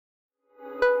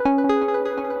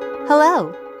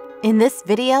Hello! In this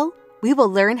video, we will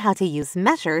learn how to use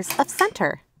measures of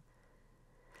center.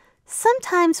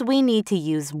 Sometimes we need to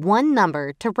use one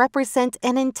number to represent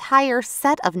an entire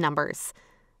set of numbers.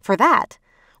 For that,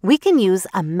 we can use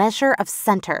a measure of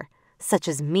center, such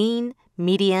as mean,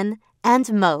 median,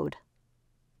 and mode.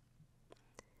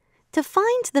 To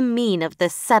find the mean of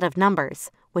this set of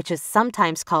numbers, which is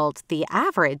sometimes called the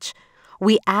average,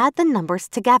 we add the numbers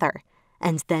together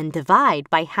and then divide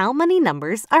by how many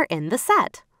numbers are in the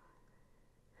set.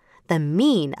 The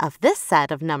mean of this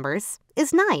set of numbers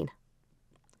is 9.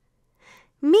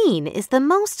 Mean is the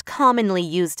most commonly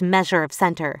used measure of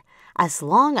center, as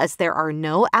long as there are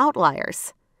no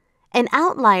outliers. An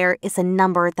outlier is a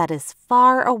number that is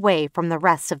far away from the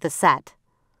rest of the set.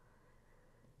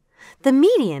 The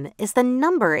median is the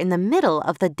number in the middle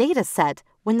of the data set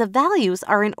when the values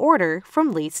are in order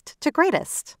from least to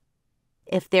greatest.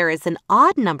 If there is an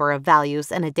odd number of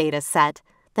values in a data set,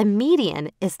 the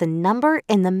median is the number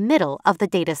in the middle of the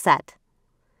data set.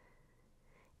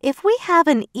 If we have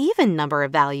an even number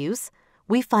of values,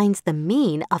 we find the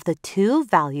mean of the two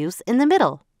values in the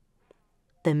middle.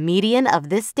 The median of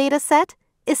this data set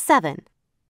is 7.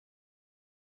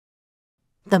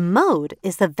 The mode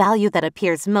is the value that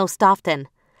appears most often.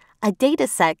 A data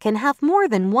set can have more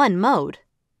than one mode.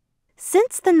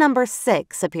 Since the number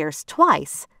 6 appears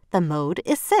twice, the mode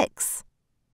is 6.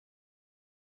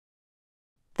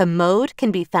 The mode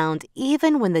can be found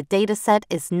even when the data set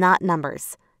is not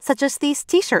numbers, such as these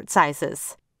t-shirt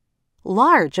sizes.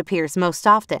 Large appears most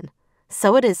often,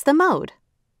 so it is the mode.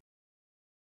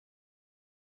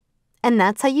 And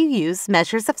that's how you use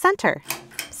measures of center.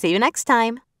 See you next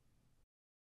time.